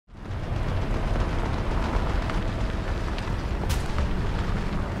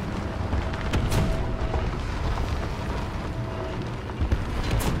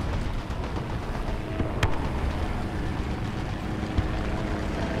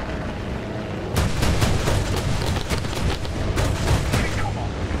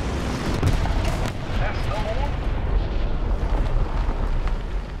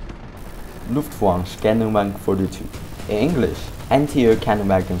Luftvärnskanonvagn 42, in English, ANTIAIR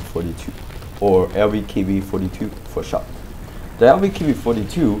Kanonvagn 42, or Lvkv 42 for short. The Lvkv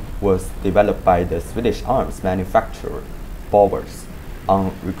 42 was developed by the Swedish arms manufacturer Bofors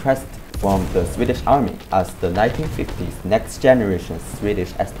on request from the Swedish Army as the 1950s next generation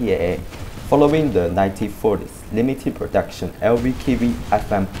Swedish SPAA, following the 1940s limited production Lvkv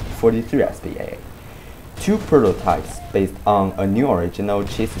FM43 SPAA. Two prototypes based on a new original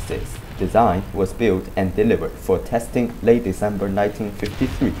chassis design was built and delivered for testing late December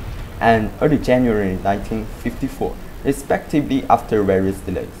 1953 and early January 1954, respectively, after various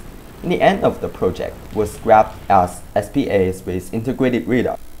delays. In the end of the project was scrapped as SPAs with integrated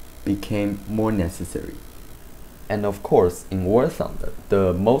radar became more necessary. And of course, in War Thunder,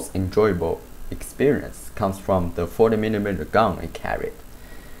 the most enjoyable experience comes from the 40mm gun it carried,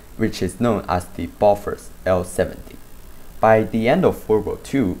 which is known as the Bofors L-70. By the end of World War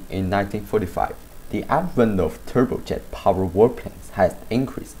II in 1945, the advent of turbojet-powered warplanes has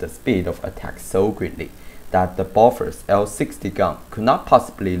increased the speed of attack so greatly that the Bofors L-60 gun could not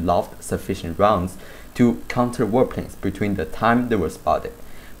possibly loft sufficient rounds to counter warplanes between the time they were spotted,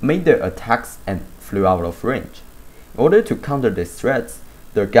 made their attacks, and flew out of range. In order to counter these threats,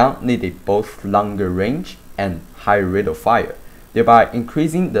 the gun needed both longer range and higher rate of fire, thereby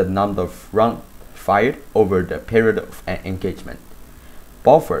increasing the number of rounds fired over the period of an engagement.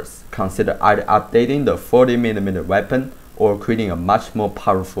 Bofors considered either updating the 40mm weapon or creating a much more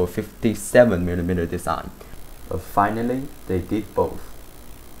powerful 57mm design, but finally they did both.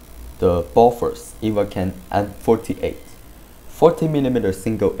 The Bofors Viking M48 40mm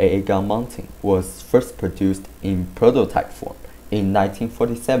single AA gun mounting was first produced in prototype form in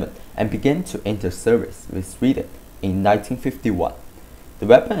 1947 and began to enter service with Sweden in 1951. The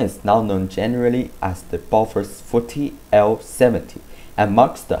weapon is now known generally as the Bofors 40L70 and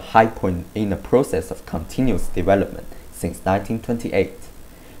marks the high point in a process of continuous development since 1928.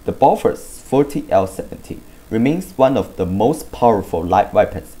 The Bofors 40L70 remains one of the most powerful light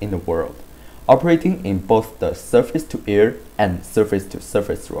weapons in the world, operating in both the surface-to-air and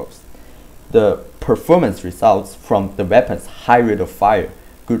surface-to-surface roles. The performance results from the weapon's high rate of fire,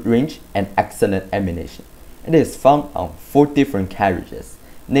 good range, and excellent ammunition. It is found on 4 different carriages,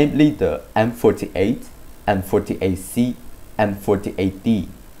 namely the M48, M48C, M48D,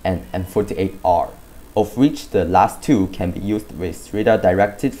 and M48R, of which the last 2 can be used with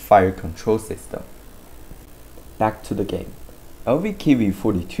radar-directed fire control system. Back to the game. Lvkv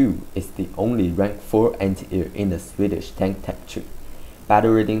 42 is the only rank 4 anti-air in the Swedish tank type tree.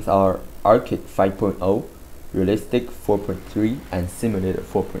 Battle ratings are Arcade 5.0, Realistic 4.3, and Simulator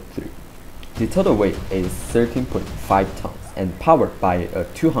 4.3. The total weight is 13.5 tons and powered by a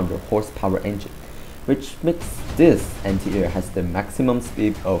 200 horsepower engine, which makes this anti-air has the maximum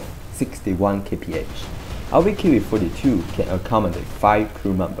speed of 61 kph. Lvkv 42 can accommodate 5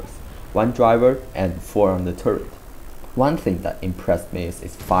 crew members, 1 driver, and 4 on the turret. One thing that impressed me is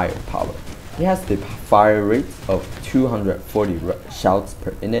its firepower. It has the fire rate of 240 shots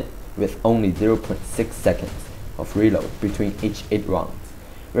per minute with only 0.6 seconds of reload between each 8 rounds,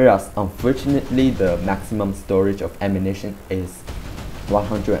 whereas unfortunately the maximum storage of ammunition is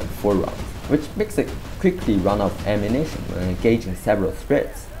 104 rounds, which makes it quickly run out of ammunition when engaging several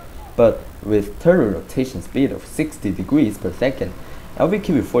threats. But with turret rotation speed of 60 degrees per second,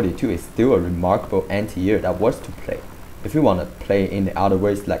 Lvkv 42 is still a remarkable anti-air that works to play. If you want to play in the other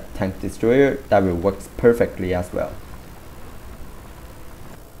ways like tank destroyer, that will work perfectly as well.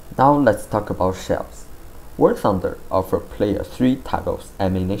 Now let's talk about shells. War Thunder offers player 3 types of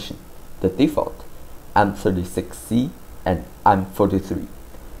ammunition: the default, M36C, and M43.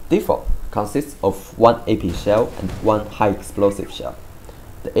 Default consists of 1 AP shell and 1 high explosive shell.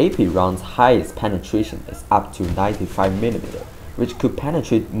 The AP round's highest penetration is up to 95mm, which could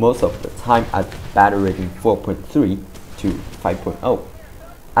penetrate most of the time at battle rating 4.3 to 5.0.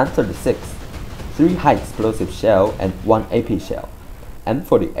 M36, 3 high explosive shell and 1 AP shell.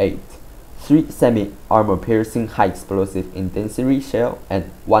 M48, 3 semi-armor piercing high explosive intensity shell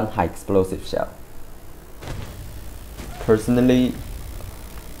and 1 high explosive shell. Personally,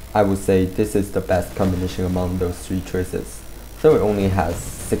 I would say this is the best combination among those 3 choices. Though it only has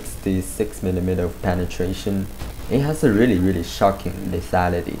 66mm of penetration, it has a really shocking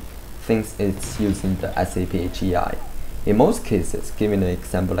lethality, since it's using the SAPHEI. In most cases, giving an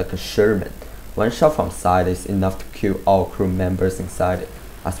example like a Sherman, 1 shot from side is enough to kill all crew members inside it,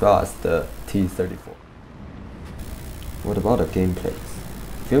 as well as the T-34. What about the gameplays?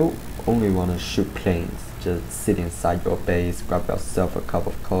 If you only want to shoot planes, just sit inside your base, grab yourself a cup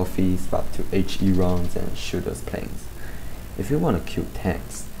of coffee, swap to HE rounds and shoot those planes. If you want to kill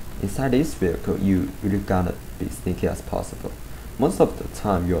tanks, Inside this vehicle, you really gotta be sneaky as possible. Most of the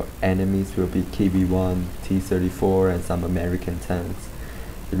time, your enemies will be KV-1, T-34, and some American tanks.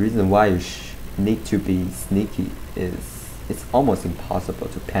 The reason why you need to be sneaky is it's almost impossible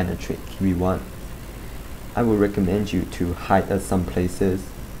to penetrate KV-1. I would recommend you to hide at some places,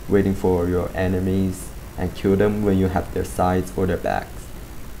 waiting for your enemies, and kill them when you have their sides or their backs.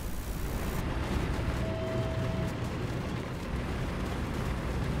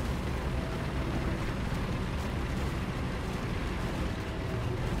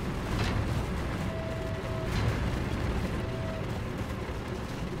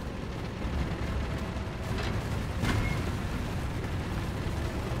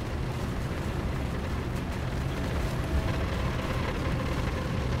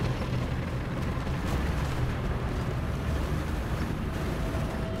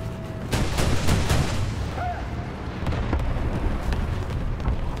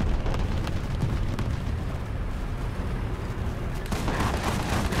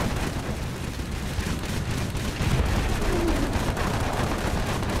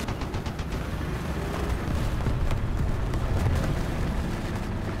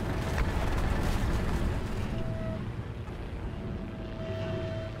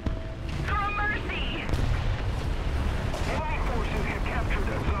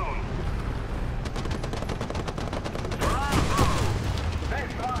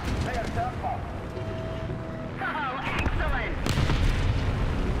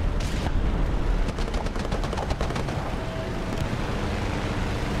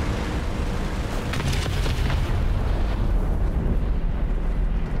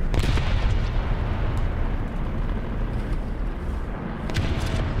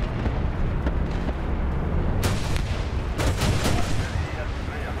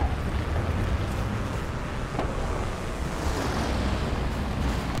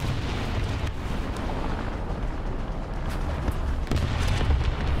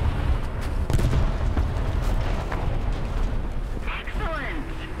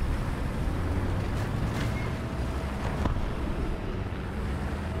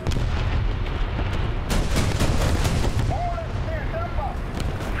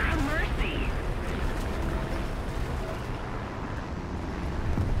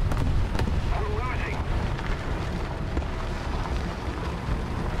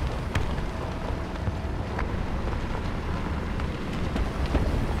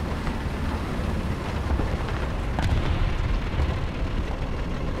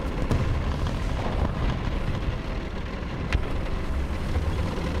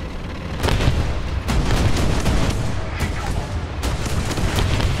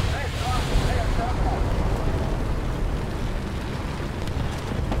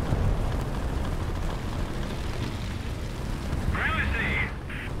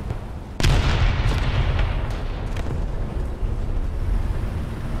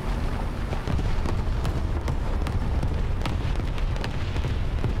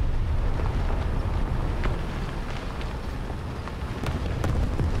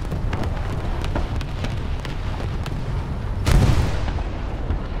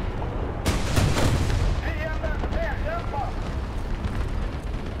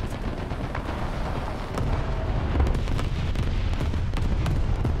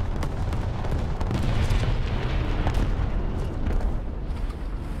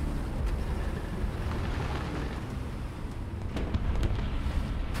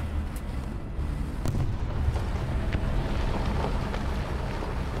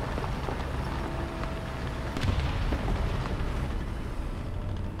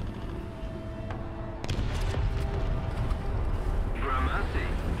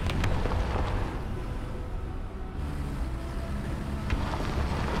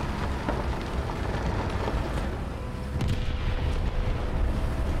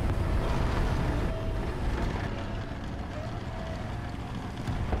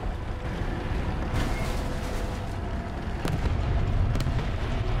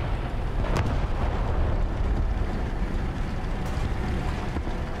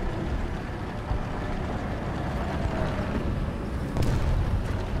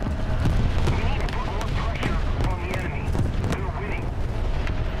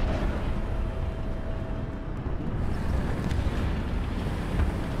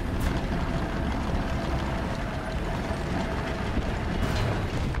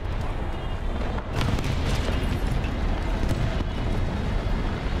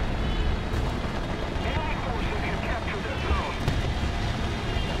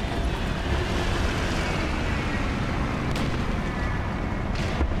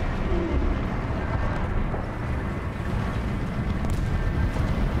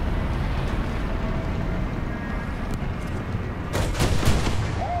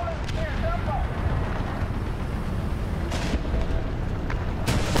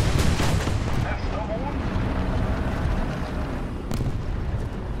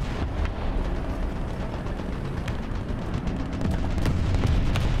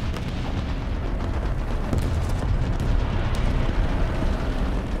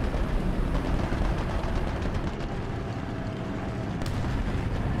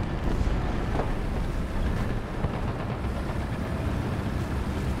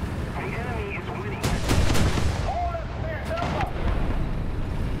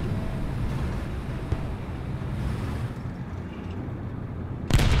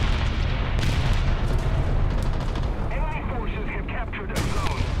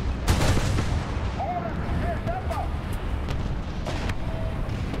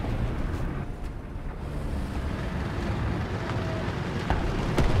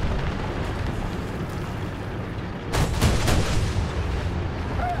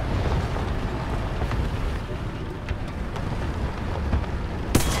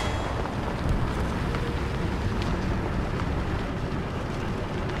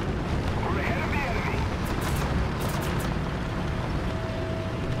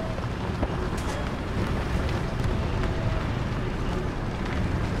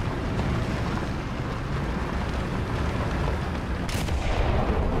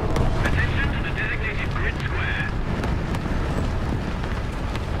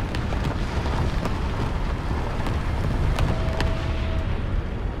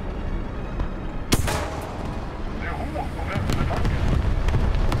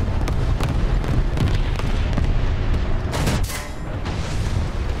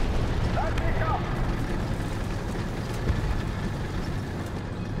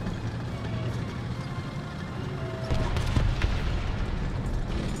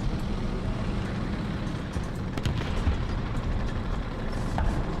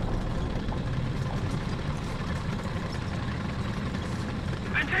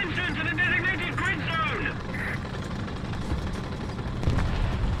 Attention to the designated grid zone!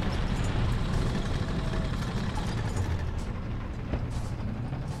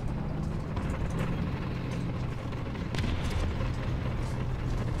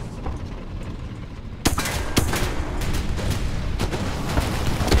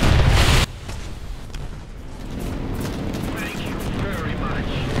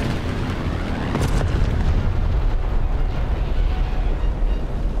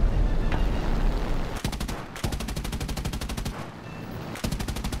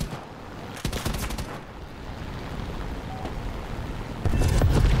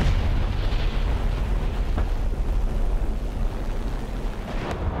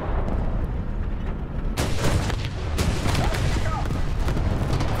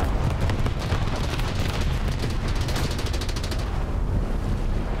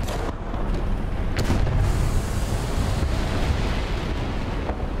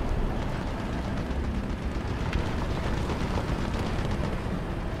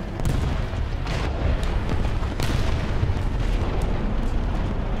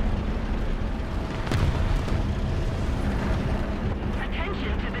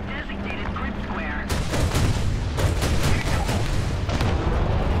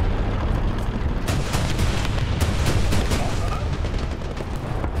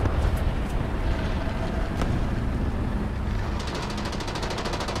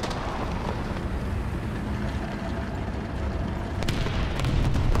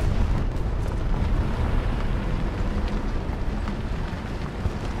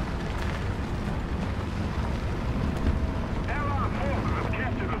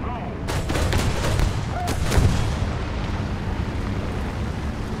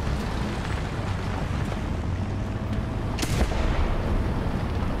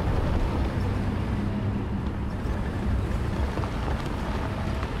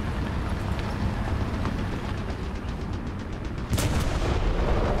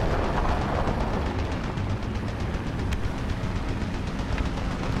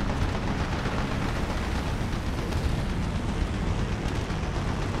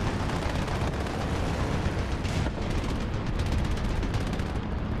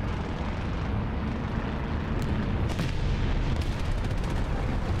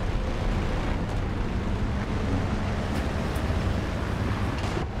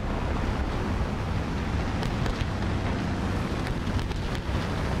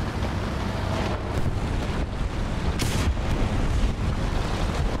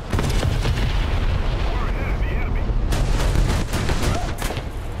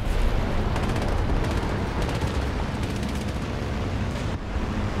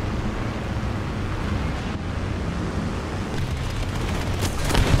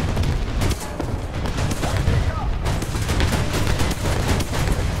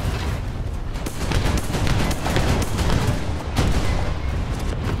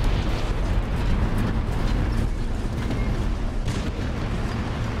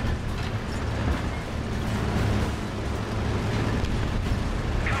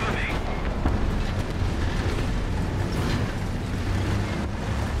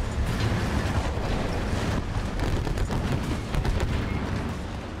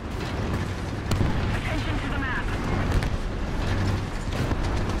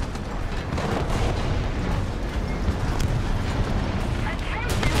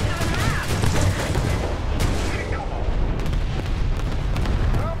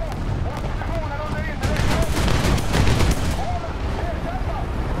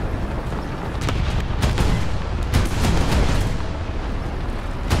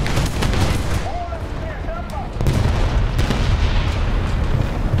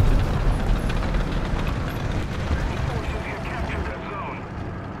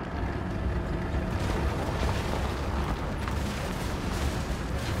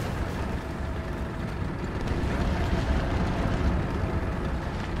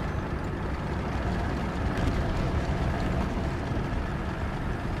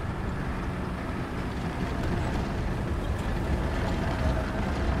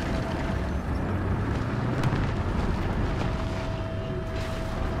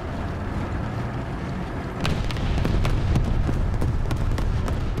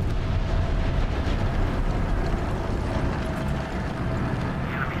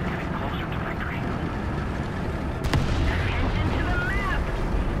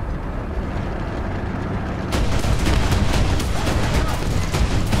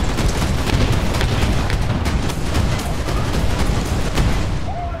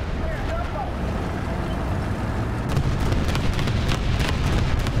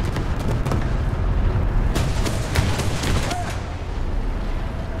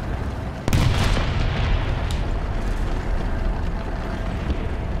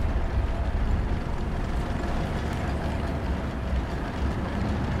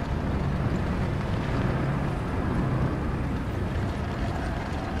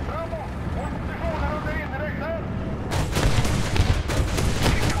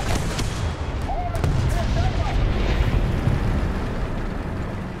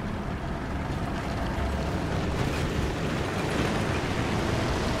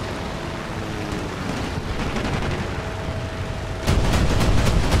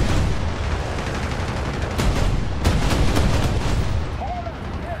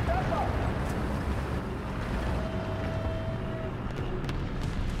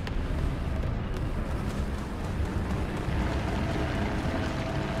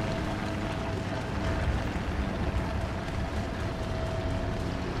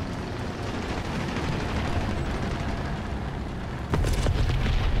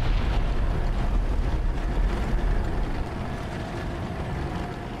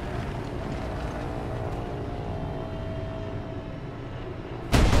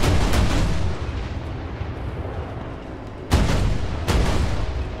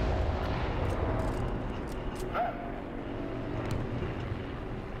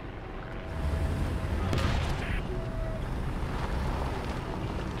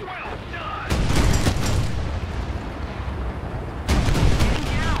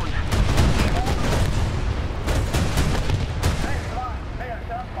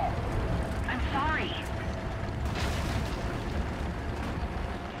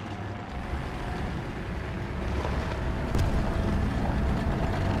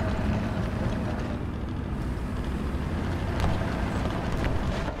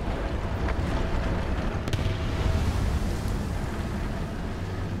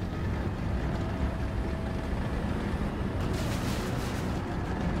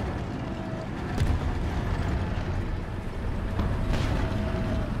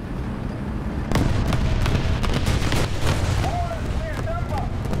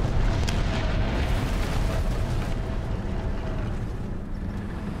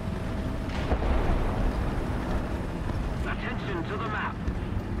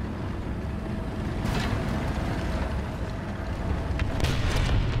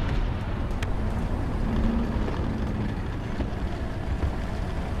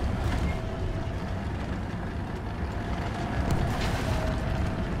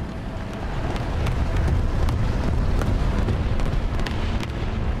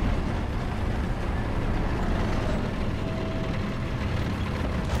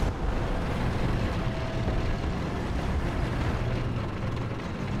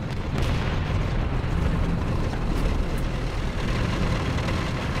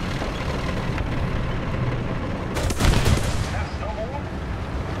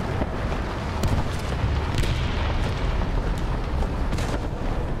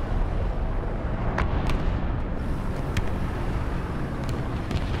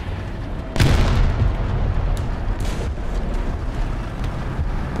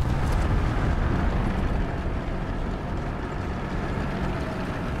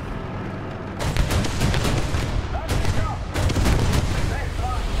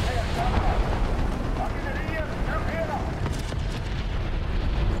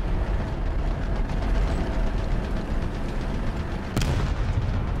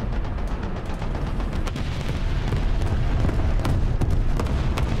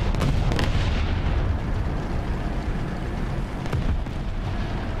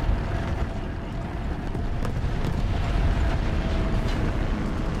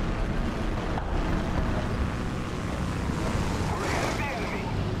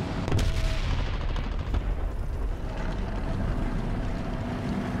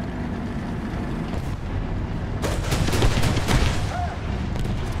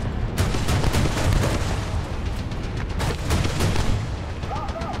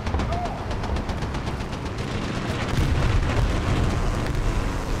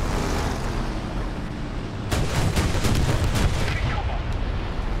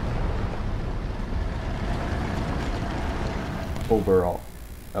 overall,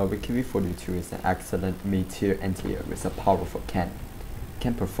 Lvkv-42 is an excellent mid-tier anti-air with a powerful cannon. It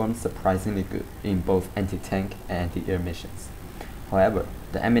can perform surprisingly good in both anti-tank and anti-air missions. However,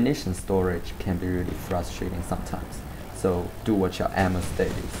 the ammunition storage can be really frustrating sometimes, so do watch your ammo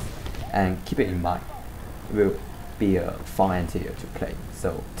status and keep it in mind. It will be a fun anti-air to play.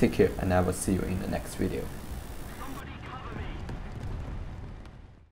 So take care, and I will see you in the next video.